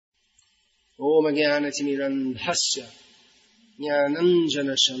Om Jnana-timirandhasya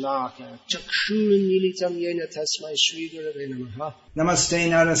Jnananjana-shalaka Chakshurmilitam Yena Tasmai Shri Gurave Namaha. Namaste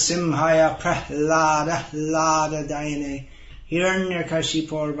Nrsimhaya Prahlada Daine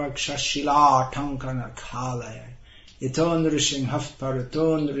Hiranyakashipurvakshashila Tankana Kalaya Yato Nrsimhaf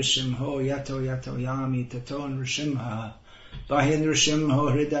Parato Nrsimho Yato Yami Tato Nrsimha Bahin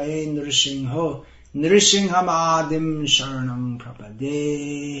Nrsimho Hridaye Nrsimho Nrsimhamadim Sharanam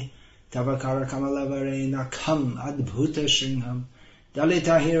Prapade Tavakara Kamalavare Nakham Adbhuta Shringham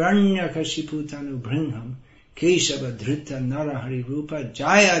Dalita Hiranyakashiputanu Bringham Keshava Dhrita Narahari Rupa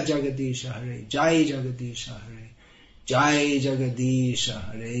Jaya Jagadisha Hare Jai Jagadisha Hare Jai Jagadisha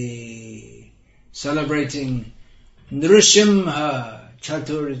Hare. Celebrating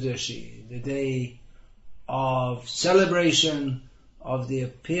Nrsimha-caturdasi, the day of celebration of the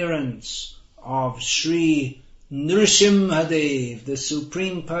appearance of Sri Nrsimhadev, the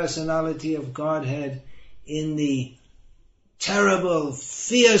Supreme Personality of Godhead, in the terrible,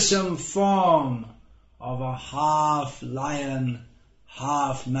 fearsome form of a half lion,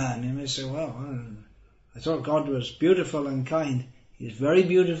 half man. You may say, well, I thought God was beautiful and kind. He's very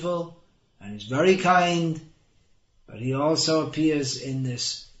beautiful and he's very kind, but he also appears in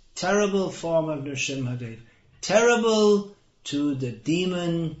this terrible form of Nrsimhadev, terrible to the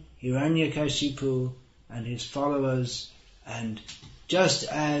demon Hiranyakashipu and his followers. And just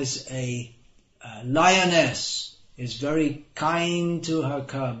as a lioness is very kind to her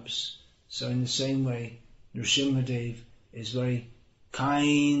cubs, so in the same way Nrsimhadev is very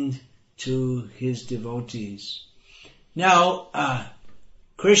kind to his devotees. Now,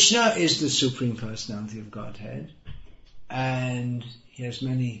 Krishna is the Supreme Personality of Godhead, and he has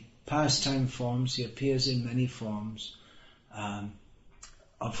many pastime forms. He appears in many forms,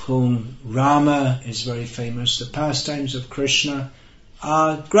 of whom Rama is very famous. The pastimes of Krishna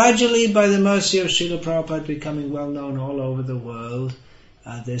are gradually, by the mercy of Srila Prabhupada, becoming well known all over the world.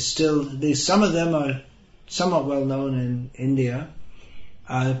 Some of them are somewhat well known in India.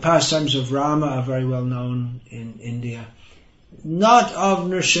 The pastimes of Rama are very well known in India. Not of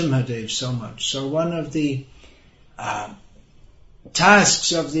Nrsimhadev so much. So one of the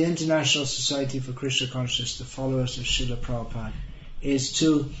tasks of the International Society for Krishna Consciousness, the followers of Srila Prabhupada, is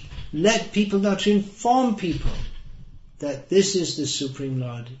to let people know, to inform people that this is the Supreme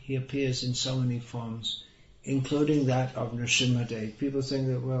Lord. He appears in so many forms, including that of Nrsimhadev. People think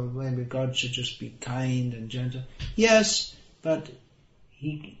that, well, maybe God should just be kind and gentle. Yes, but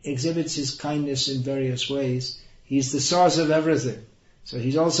he exhibits his kindness in various ways. He's the source of everything. So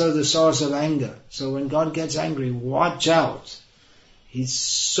he's also the source of anger. So when God gets angry, watch out. He's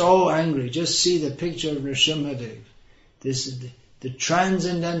so angry. Just see the picture of Nrsimhadev. This is the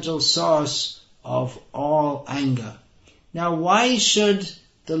transcendental source of all anger. Now, why should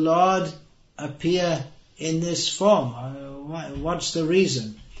the Lord appear in this form? What's the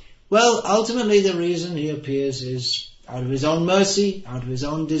reason? Well, ultimately the reason he appears is out of his own mercy, out of his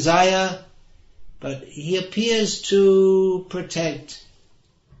own desire, but he appears to protect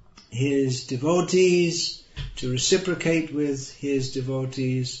his devotees, to reciprocate with his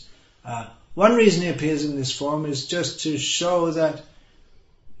devotees. One reason he appears in this form is just to show that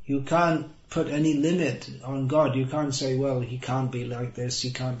you can't put any limit on God. You can't say, well, he can't be like this,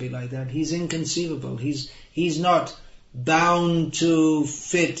 he can't be like that. He's inconceivable. He's not bound to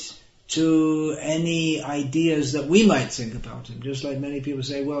fit to any ideas that we might think about him. Just like many people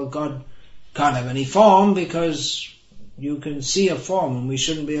say, well, God can't have any form because you can see a form and we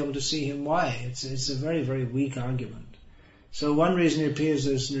shouldn't be able to see him. Why? It's a very, very weak argument. So one reason he appears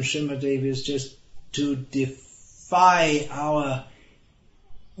as Nrsimhadev is just to defy our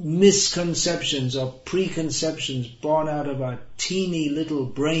misconceptions or preconceptions born out of our teeny little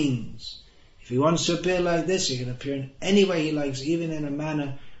brains. If he wants to appear like this, he can appear in any way he likes, even in a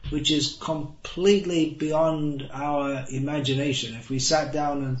manner which is completely beyond our imagination. If we sat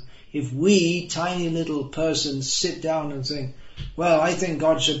down and if we, tiny little persons, sit down and think, well, I think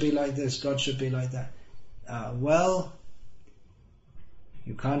God should be like this, God should be like that. Well,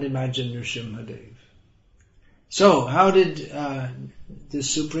 you can't imagine Nrsimhadev. So, how did the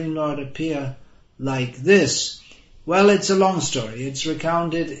Supreme Lord appear like this? Well, it's a long story. It's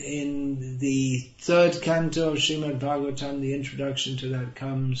recounted in the 3rd canto of Srimad Bhagavatam. The introduction to that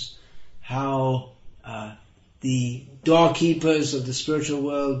comes how the doorkeepers of the spiritual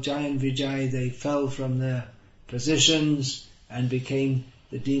world, Jai and Vijay, they fell from their positions and became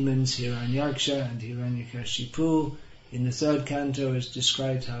the demons Hiranyaksha and Hiranyakashipu. In the 3rd canto is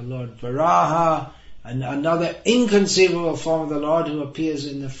described how Lord Varaha, and another inconceivable form of the Lord, who appears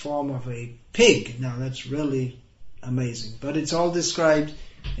in the form of a pig. Now that's really amazing. But it's all described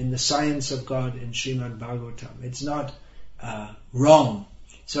in the science of God in Srimad Bhagavatam. It's not wrong.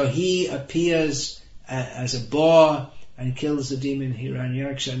 So he appears as a boar and kills the demon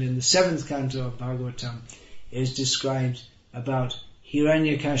Hiranyaksha. And in the 7th canto of Bhagavatam is described about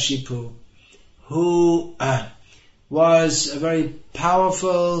Hiranyakashipu, who was a very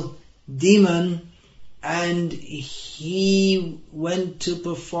powerful demon, and he went to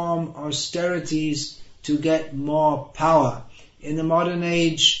perform austerities to get more power. In the modern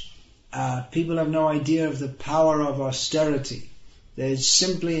age, people have no idea of the power of austerity. They're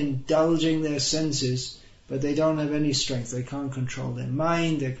simply indulging their senses, but they don't have any strength. They can't control their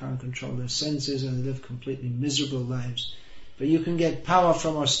mind, they can't control their senses, and they live completely miserable lives. But you can get power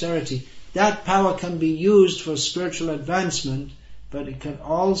from austerity. That power can be used for spiritual advancement, but it can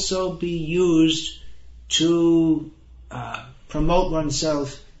also be used to promote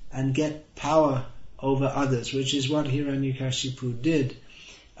oneself and get power over others, which is what Hiranyakashipu did.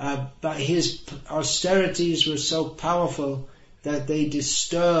 But his austerities were so powerful that they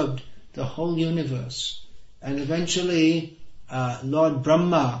disturbed the whole universe. And eventually, Lord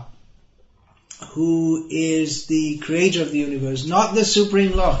Brahma, who is the creator of the universe, not the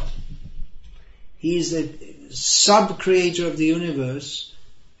Supreme Lord, he is the sub-creator of the universe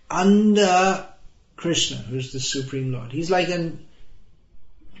under Krishna, who is the Supreme Lord. He's like a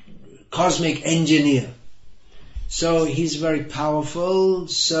cosmic engineer. So he's a very powerful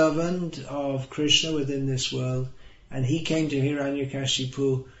servant of Krishna within this world, and he came to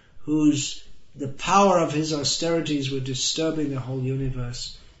Hiranyakashipu, the power of his austerities were disturbing the whole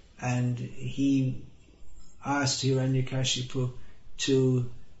universe, and he asked Hiranyakashipu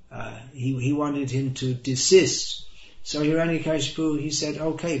he wanted him to desist. So Hiranyakashipu, he said,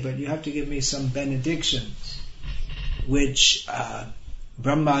 okay, but you have to give me some benedictions, which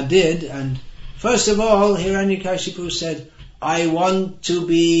Brahma did. And first of all, Hiranyakashipu said, I want to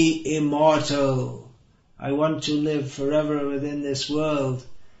be immortal. I want to live forever within this world.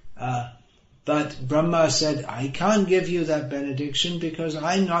 But Brahma said, I can't give you that benediction because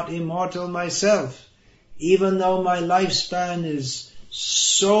I'm not immortal myself. Even though my lifespan is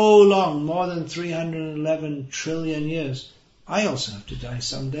so long, more than 311 trillion years, I also have to die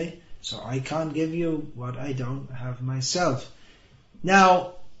someday. So I can't give you what I don't have myself.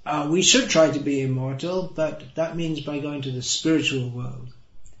 Now, we should try to be immortal, but that means by going to the spiritual world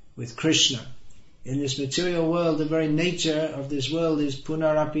with Krishna. In this material world, the very nature of this world is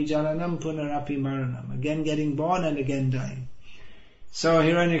punarapi jananam, punarapi maranam. Again getting born and again dying. So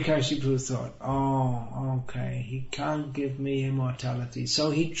Hiranyakashipu thought, oh, okay, he can't give me immortality. So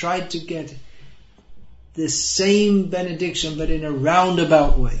he tried to get the same benediction, but in a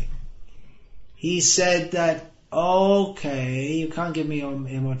roundabout way. He said that, okay, you can't give me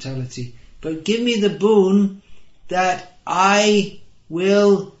immortality, but give me the boon that I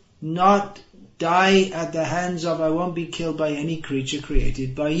will not die at the hands of, I won't be killed by any creature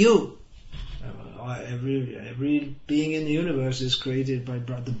created by you. Every being in the universe is created by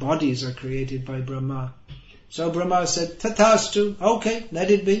Brahma. The bodies are created by Brahma. So Brahma said, Tathastu, okay,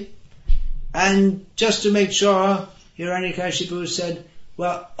 let it be. And just to make sure, Hiranyakashipu said,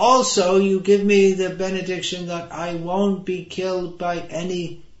 well, also you give me the benediction that I won't be killed by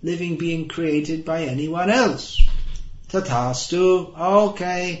any living being created by anyone else. Tathastu,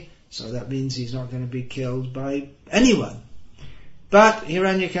 okay. So that means he's not going to be killed by anyone. But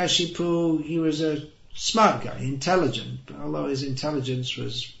Hiranyakashipu, he was a smart guy, intelligent, although his intelligence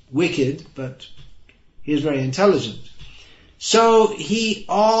was wicked, but he was very intelligent. So he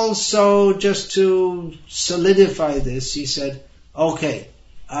also, just to solidify this, he said, okay,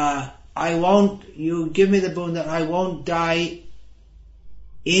 you give me the boon that I won't die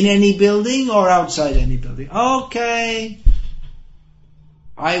in any building or outside any building. Okay.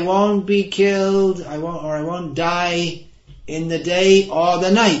 I won't be killed, I won't die in the day or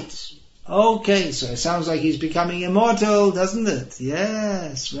the night. Okay, so it sounds like he's becoming immortal, doesn't it?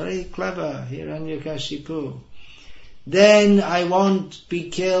 Yes, very clever, Hiranyakashipu. Then I won't be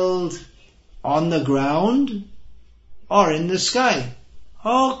killed on the ground or in the sky.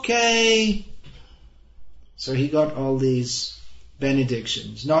 Okay. So he got all these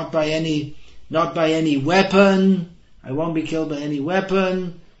benedictions. Not by any weapon. I won't be killed by any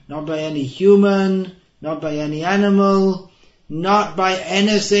weapon. Not by any human. Not by any animal. Not by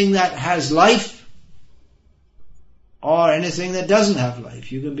anything that has life. Or anything that doesn't have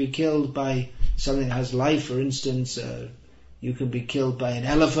life. You can be killed by something that has life. For instance, you can be killed by an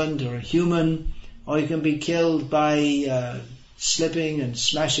elephant or a human. Or you can be killed by slipping and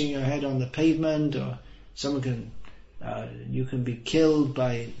smashing your head on the pavement. Or you can be killed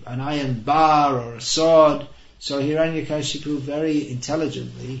by an iron bar or a sword. So Hiranyakashipu very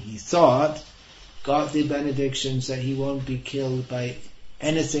intelligently, he thought, got the benedictions that he won't be killed by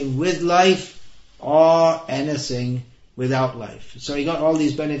anything with life or anything without life. So he got all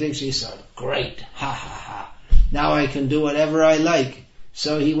these benedictions. He said, great, ha ha ha, now I can do whatever I like.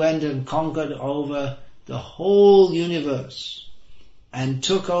 So he went and conquered over the whole universe and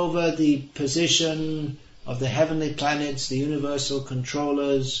took over the position of the heavenly planets, the universal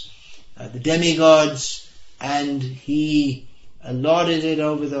controllers, the demigods, and he lorded it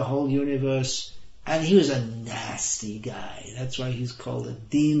over the whole universe. And he was a nasty guy. That's why he's called a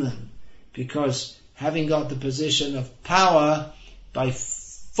demon, because having got the position of power by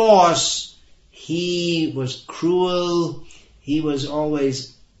force, he was cruel, he was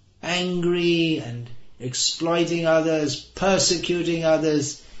always angry and exploiting others, persecuting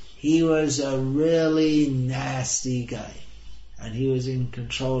others. He was a really nasty guy, and he was in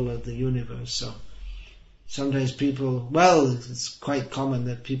control of the universe. So sometimes people, it's quite common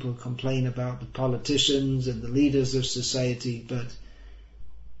that people complain about the politicians and the leaders of society, but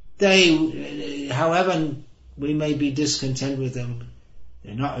they, however we may be discontent with them,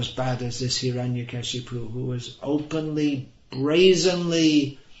 they're not as bad as this Hiranyakashipu, who was openly,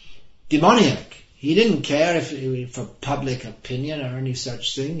 brazenly demoniac. He didn't care for public opinion or any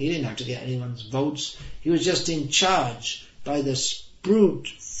such thing. He didn't have to get anyone's votes. He was just in charge by this brute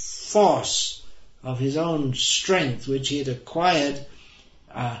force of his own strength, which he had acquired,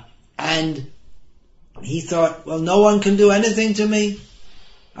 and he thought, well, no one can do anything to me.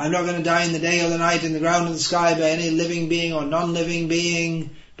 I'm not going to die in the day or the night, in the ground or the sky, by any living being or non-living being,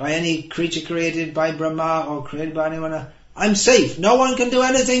 by any creature created by Brahma or created by anyone else. I'm safe. No one can do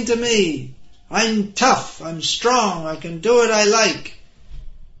anything to me. I'm tough. I'm strong. I can do what I like.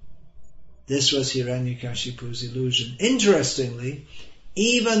 This was Hiranyakashipu's illusion. Interestingly,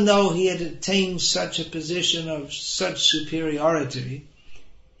 even though he had attained such a position of such superiority,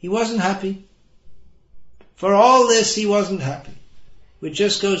 he wasn't happy. For all this, he wasn't happy. Which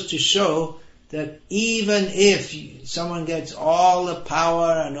just goes to show that even if someone gets all the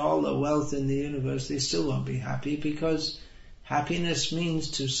power and all the wealth in the universe, they still won't be happy, because happiness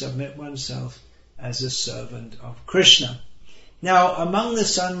means to submit oneself as a servant of Krishna. Now, among the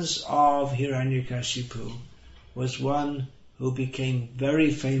sons of Hiranyakashipu was one who became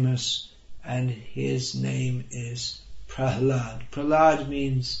very famous, and his name is Prahlad. Prahlad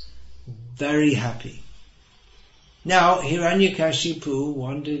means very happy. Now, Hiranyakashipu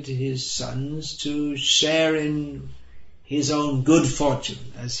wanted his sons to share in his own good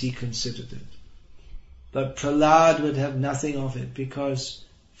fortune, as he considered it. But Prahlad would have nothing of it, because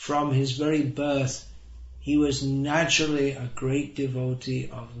from his very birth, he was naturally a great devotee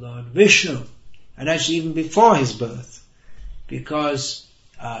of Lord Vishnu. And actually even before his birth, because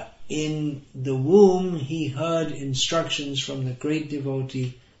in the womb he heard instructions from the great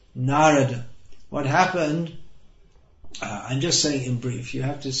devotee Narada. What happened, I'm just saying in brief, you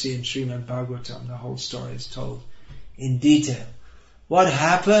have to see in Srimad-Bhagavatam, the whole story is told in detail. What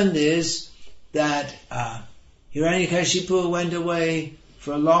happened is that Hiranyakashipu went away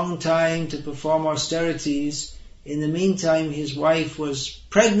for a long time to perform austerities. In the meantime, his wife was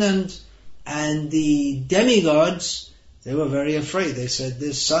pregnant, and the demigods, they were very afraid. They said,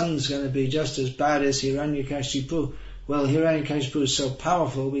 this son's going to be just as bad as Hiranyakashipu. Well, Hiranyakashipu is so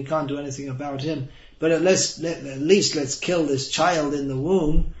powerful, we can't do anything about him. But at least let's kill this child in the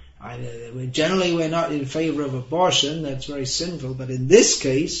womb. Generally, we're not in favor of abortion. That's very sinful. But in this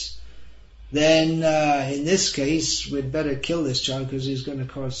case, we'd better kill this child, because he's going to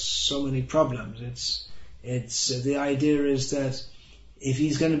cause so many problems. The idea is that if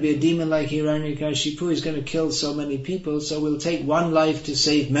he's going to be a demon like Hiranyakashipu, he's going to kill so many people, so we'll take one life to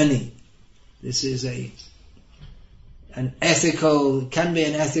save many. This is can be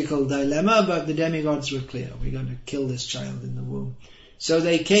an ethical dilemma, but the demigods were clear. We're going to kill this child in the womb. So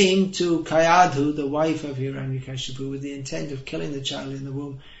they came to Kayadhu, the wife of Hiranyakashipu, with the intent of killing the child in the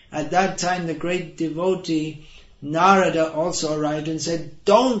womb. At that time, the great devotee Narada also arrived and said,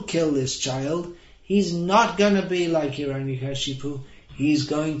 don't kill this child. He's not going to be like Hiranyakashipu. He's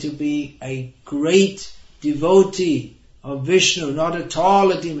going to be a great devotee of Vishnu, not at all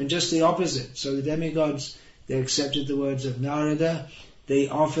a demon, just the opposite. So the demigods, they accepted the words of Narada. They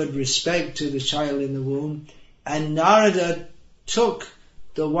offered respect to the child in the womb. And Narada took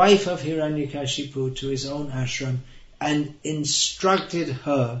the wife of Hiranyakashipu to his own ashram and instructed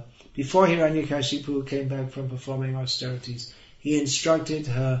her, before Hiranyakashipu came back from performing austerities, he instructed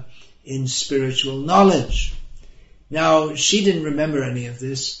her in spiritual knowledge. Now, she didn't remember any of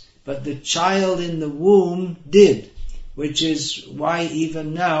this, but the child in the womb did, which is why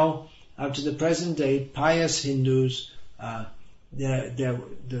even now up to the present day, pious Hindus,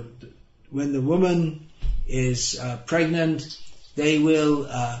 when the woman is pregnant, they will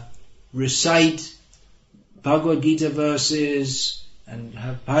recite Bhagavad Gita verses and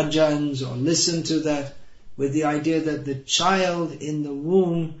have bhajans or listen to that, with the idea that the child in the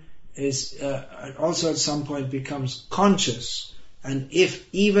womb is also at some point becomes conscious, and if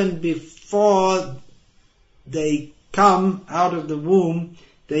even before they come out of the womb,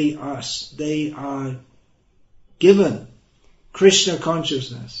 they are given Krishna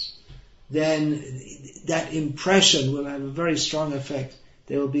consciousness, then that impression will have a very strong effect.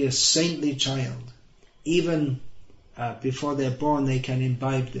 They will be a saintly child. Even before they're born, they can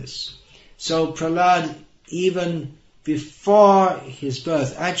imbibe this. So Prahlad, even before his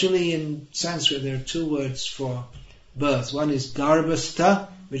birth, actually in Sanskrit there are two words for birth. One is garbhastha,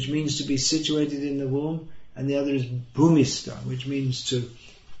 which means to be situated in the womb, and the other is bhumistha, which means to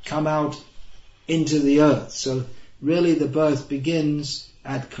come out into the earth. So really the birth begins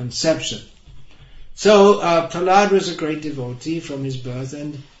at conception. So Prahlad was a great devotee from his birth,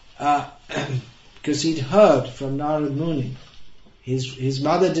 and because he'd heard from Narad Muni. His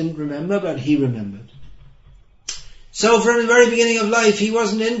mother didn't remember, but he remembered. So from the very beginning of life, he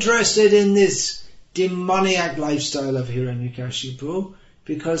wasn't interested in this demoniac lifestyle of Hiranyakashipu,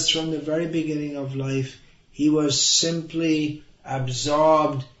 because from the very beginning of life, he was simply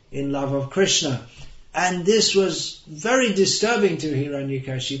absorbed in love of Krishna. And this was very disturbing to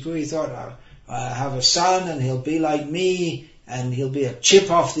Hiranyakashipu. He thought, I have a son and he'll be like me, and he'll be a chip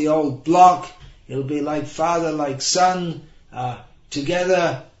off the old block. He'll be like father, like son.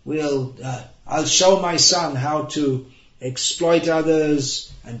 Together I'll show my son how to exploit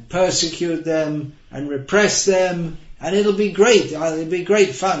others and persecute them and repress them, and it'll be great. It'll be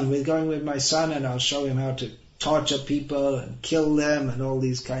great fun with going with my son, and I'll show him how to torture people and kill them and all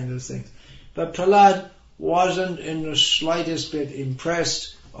these kinds of things. But Prahlad wasn't in the slightest bit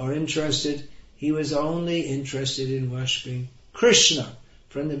impressed or interested. He was only interested in worshipping Krishna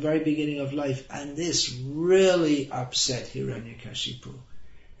from the very beginning of life, and this really upset Hiranyakashipu.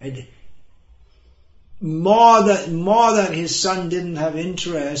 And more that his son didn't have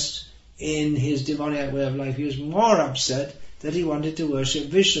interest in his demoniac way of life, he was more upset that he wanted to worship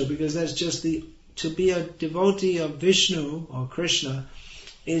Vishnu, because that's just to be a devotee of Vishnu or Krishna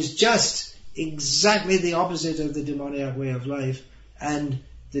is just exactly the opposite of the demoniac way of life. And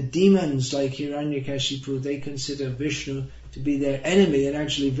the demons like Hiranyakashipu, they consider Vishnu to be their enemy, and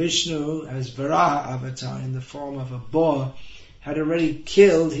actually Vishnu, as Varaha avatar in the form of a boar, had already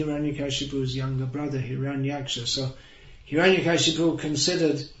killed Hiranyakashipu's younger brother Hiranyaksha. So Hiranyakashipu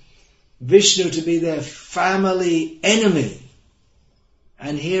considered Vishnu to be their family enemy.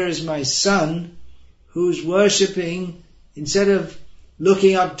 And here is my son who's worshipping, instead of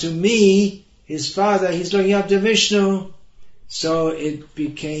looking up to me, his father, he's looking up to Vishnu. So it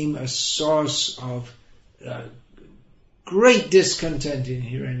became a source of great discontent in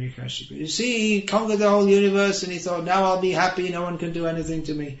Hiranyakashipu. You see, he conquered the whole universe and he thought, now I'll be happy, no one can do anything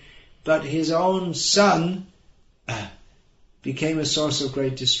to me. But his own son became a source of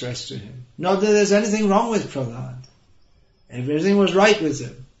great distress to him. Not that there's anything wrong with Prahlad. Everything was right with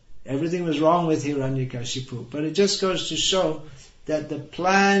him. Everything was wrong with Hiranyakashipu. But it just goes to show that the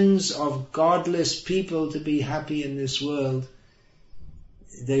plans of godless people to be happy in this world,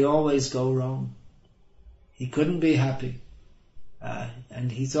 they always go wrong. He couldn't be happy.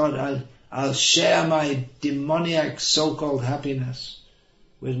 And he thought, I'll share my demoniac so-called happiness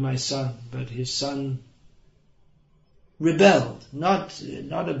with my son. But his son rebelled. Not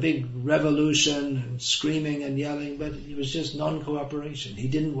a big revolution and screaming and yelling, but it was just non-cooperation. He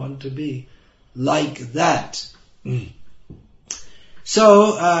didn't want to be like that.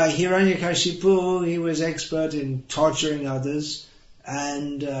 So Hiranyakashipu, he was expert in torturing others,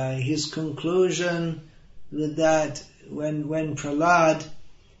 and his conclusion that when Prahlad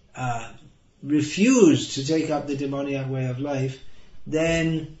refused to take up the demoniac way of life,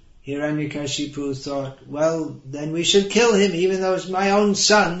 then Hiranyakashipu thought, well, then we should kill him, even though it's my own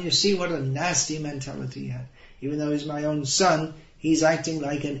son. You see what a nasty mentality he had. Even though he's my own son, he's acting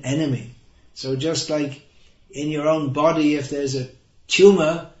like an enemy. So just like in your own body, if there's a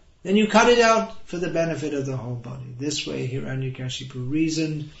tumor, then you cut it out for the benefit of the whole body. This way Hiranyakashipu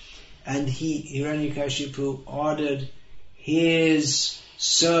reasoned, and Hiranyakashipu ordered his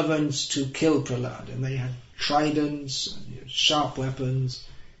servants to kill Prahlad. And they had tridents, sharp weapons,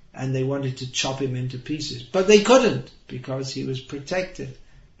 and they wanted to chop him into pieces. But they couldn't, because he was protected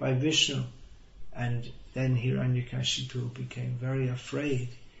by Vishnu. And then Hiranyakashipu became very afraid.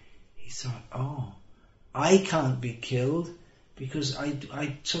 He thought, I can't be killed, because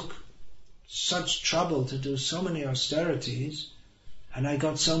I took such trouble to do so many austerities, and I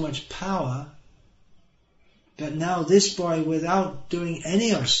got so much power, but now this boy, without doing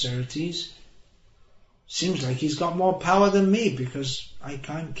any austerities, seems like he's got more power than me because I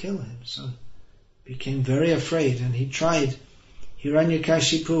can't kill him. So became very afraid, and he tried.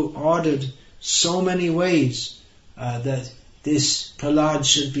 Hiranyakashipu ordered so many ways that this Prahlad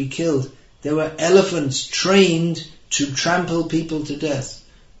should be killed. There were elephants trained to trample people to death.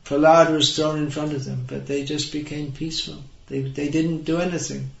 Prahlad was thrown in front of them, but they just became peaceful. They didn't do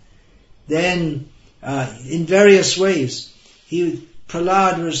anything. Then, in various ways,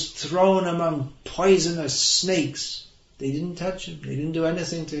 Prahlad was thrown among poisonous snakes. They didn't touch him. They didn't do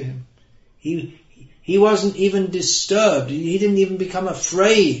anything to him. He wasn't even disturbed. He didn't even become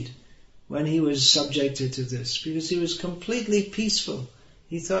afraid when he was subjected to this, because he was completely peaceful.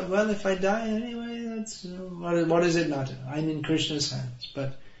 He thought, well, if I die anyway, that's what does it matter? I'm in Krishna's hands.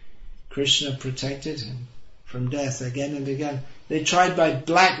 But Krishna protected him from death again and again. They tried by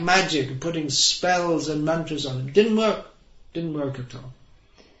black magic, putting spells and mantras on him. Didn't work. Didn't work at all.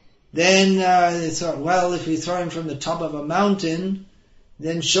 Then they thought, well, if we throw him from the top of a mountain,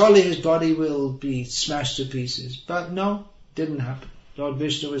 then surely his body will be smashed to pieces. But no, didn't happen. Lord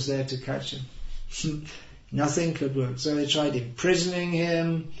Vishnu was there to catch him. Nothing could work. So they tried imprisoning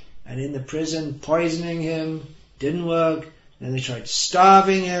him, and in the prison poisoning him. Didn't work. Then they tried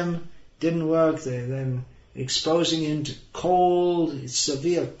starving him. Didn't work. They then exposing him to cold,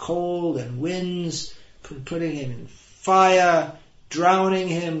 severe cold and winds, putting him in fire, drowning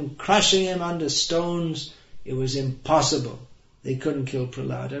him, crushing him under stones. It was impossible. They couldn't kill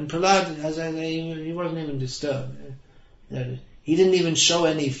Prahlad. And Prahlad, as I say, he wasn't even disturbed. He didn't even show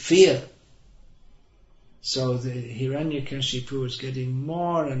any fear. So the Hiranyakashipu was getting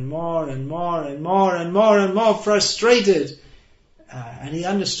more and more and more and more and more and more frustrated. And he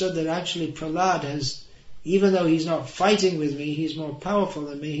understood that actually Prahlad has, even though he's not fighting with me, he's more powerful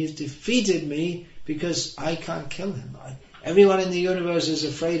than me. He's defeated me because I can't kill him. Everyone in the universe is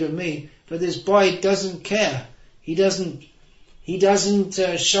afraid of me, but this boy doesn't care. He doesn't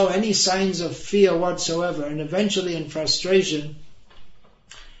show any signs of fear whatsoever. And eventually, in frustration,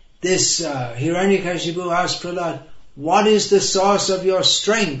 this Hiranyakashipu asked Prahlad, what is the source of your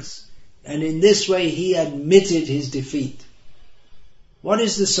strength? And in this way he admitted his defeat. What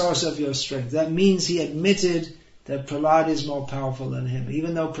is the source of your strength? That means he admitted that Prahlad is more powerful than him.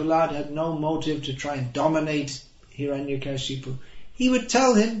 Even though Prahlad had no motive to try and dominate Hiranyakashipu, he would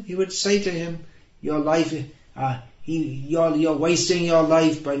tell him, he would say to him, your life, you're wasting your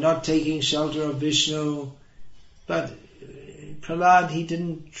life by not taking shelter of Vishnu. But Prahlad, he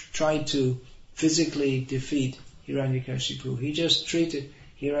didn't try to physically defeat Hiranyakashipu. He just treated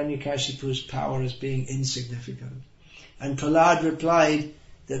Hiranyakashipu's power as being insignificant. And Prahlad replied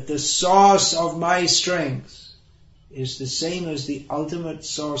that the source of my strength is the same as the ultimate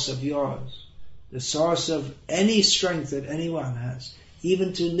source of yours. The source of any strength that anyone has.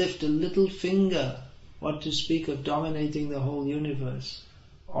 Even to lift a little finger, what to speak of dominating the whole universe.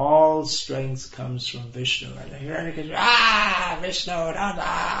 All strength comes from Vishnu. And Hiranyakashipu, Vishnu,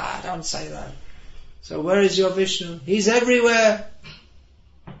 don't say that. So where is your Vishnu? He's everywhere.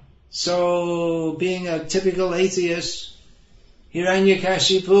 So, being a typical atheist,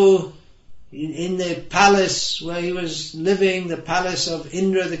 Hiranyakashipu, in the palace where he was living, the palace of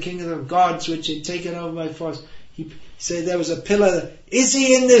Indra, the king of the gods, which had taken over by force, he said there was a pillar. Is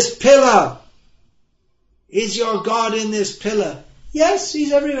he in this pillar? Is your God in this pillar? Yes,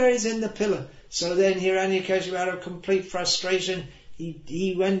 he's everywhere, he's in the pillar. So then Hiranyakashipu, out of complete frustration,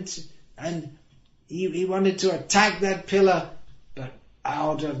 he went and he wanted to attack that pillar, but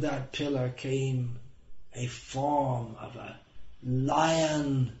out of that pillar came a form of a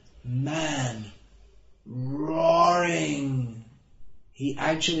lion man, roaring.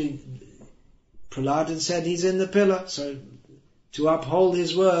 Prahlad had said he's in the pillar, so to uphold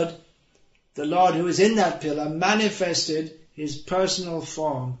his word, the Lord who is in that pillar manifested his personal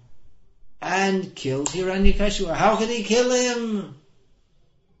form and killed Hiranyakashipu. How could he kill him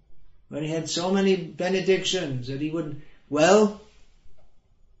when he had so many benedictions that he wouldn't? Well,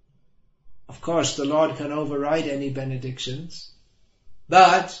 of course the Lord can override any benedictions,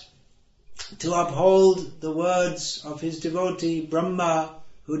 but to uphold the words of his devotee Brahma,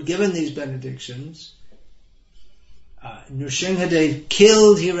 who had given these benedictions, Nrsimha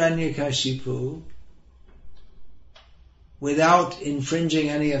killed Hiranyakashipu without infringing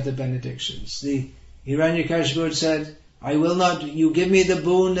any of the benedictions. The Hiranyakashipu said, I will not, you give me the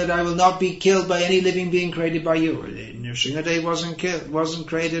boon that I will not be killed by any living being created by you. Nrsimha wasn't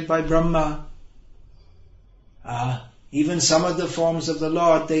created by Brahma. Even some of the forms of the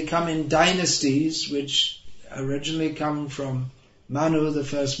Lord, they come in dynasties, which originally come from Manu, the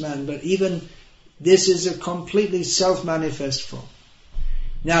first man, but even this is a completely self-manifest form.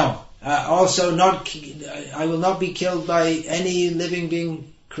 Now, also I will not be killed by any living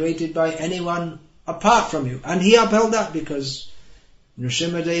being created by anyone apart from you. And he upheld that because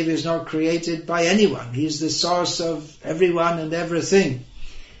Nrsimha-dev is not created by anyone. He's the source of everyone and everything.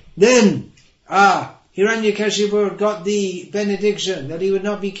 Then, Hiranyakashipu got the benediction that he would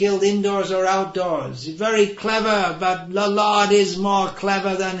not be killed indoors or outdoors. He's very clever, but the Lord is more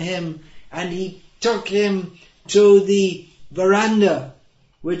clever than him. And he took him to the veranda,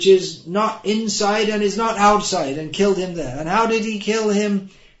 which is not inside and is not outside, and killed him there. And how did he kill him?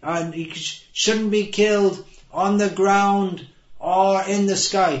 And he shouldn't be killed on the ground or in the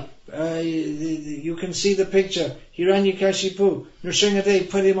sky. You can see the picture. Hiranyakashipu, Nrsimha-dev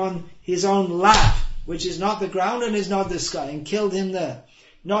put him on his own lap, which is not the ground and is not the sky, and killed him there.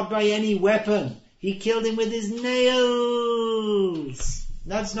 Not by any weapon. He killed him with his nails.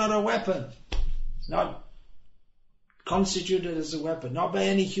 That's not a weapon. It's not constituted as a weapon. Not by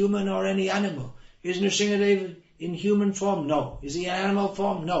any human or any animal. Is Nrsimha-dev in human form? No. Is he in animal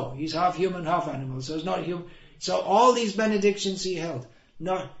form? No. He's half human, half animal. So it's not human. So all these benedictions he held.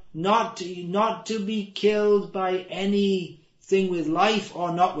 Not to be killed by anything with life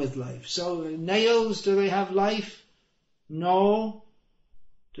or not with life. So nails, do they have life? No.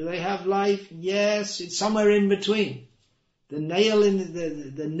 Do they have life? Yes. It's somewhere in between. The nail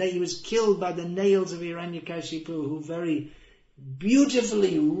he was killed by the nails of Hiranyakashipu, who very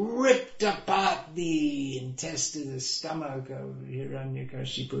beautifully ripped apart the intestine, the stomach of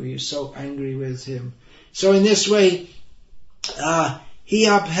Hiranyakashipu. He was so angry with him. So in this way, he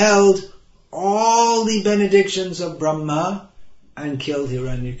upheld all the benedictions of Brahma and killed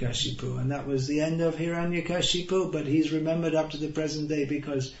Hiranyakashipu. And that was the end of Hiranyakashipu, but he's remembered up to the present day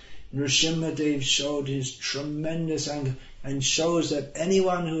because Nrsimha-dev showed his tremendous anger and shows that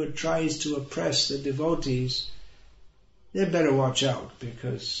anyone who tries to oppress the devotees, they better watch out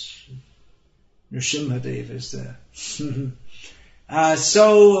because Nrsimha-dev is there.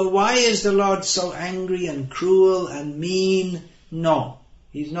 So why is the Lord so angry and cruel and mean? No,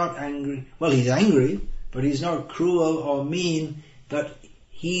 he's not angry. Well, he's angry, but he's not cruel or mean, but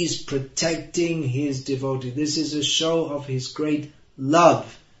he's protecting his devotee. This is a show of his great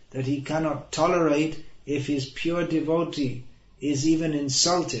love that he cannot tolerate if his pure devotee is even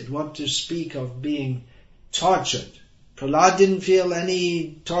insulted. What to speak of being tortured? Prahlad didn't feel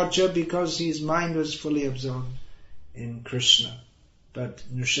any torture because his mind was fully absorbed in Krishna. But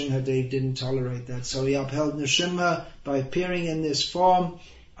Nrsimha-dev didn't tolerate that. So he upheld Nrsimha by appearing in this form,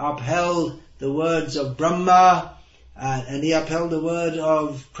 upheld the words of Brahma, and he upheld the word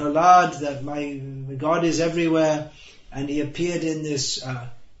of Prahlad that my God is everywhere, and he appeared in this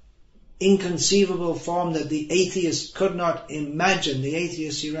inconceivable form that the atheist could not imagine. The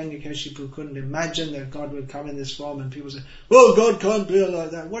atheist Hiranyakashipu couldn't imagine that God would come in this form, and people say, "Oh, God can't appear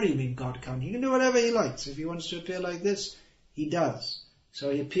like that." What do you mean God can't? He can do whatever he likes. If he wants to appear like this, he does. So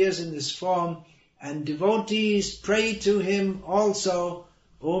he appears in this form, and devotees pray to him also.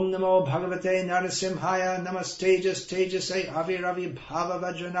 Om Namo Bhagavate Nrsimhaya Namastejas Tejase Aviravi Bhava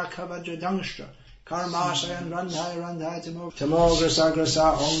Vajranaka Vajradangstra Karmashayan Randhaya Tamo Grasa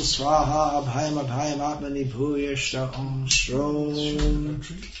Grasa Om Swaha Abhayam Abhayam Atmani Bhuyashta Om Shrom.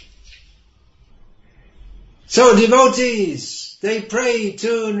 So devotees, they pray to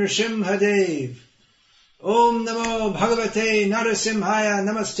Nrsimha-dev. Om Namo Bhagavate Nrsimhaya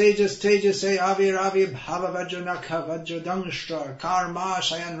Namastejas Tejase Aviravi Bhava Vajranaka Vajradangstra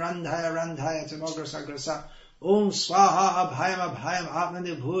Karmashayan Randhaya Tamograsa Grasa Om Swaha Abhayam Abhayam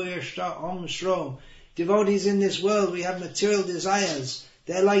Atmani Bhuyashta Om Shrom. Devotees in this world, we have material desires.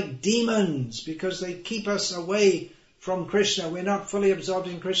 They're like demons because they keep us away from Krishna. We're not fully absorbed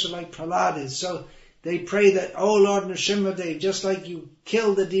in Krishna like Prahlad is. So they pray that, "Oh Lord Nrsimha-dev, just like you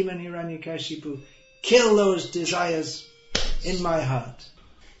killed the demon Hiranyakashipu, kill those desires in my heart."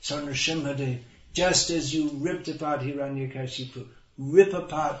 So Nrsimha-dev, just as you ripped apart Hiranyakashipu, rip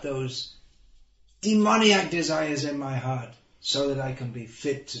apart those demoniac desires in my heart so that I can be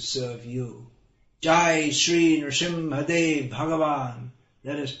fit to serve you. Jai Shri Nrsimha-dev Bhagavan.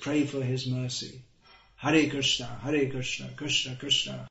 Let us pray for his mercy. Hare Krishna, Krishna Krishna,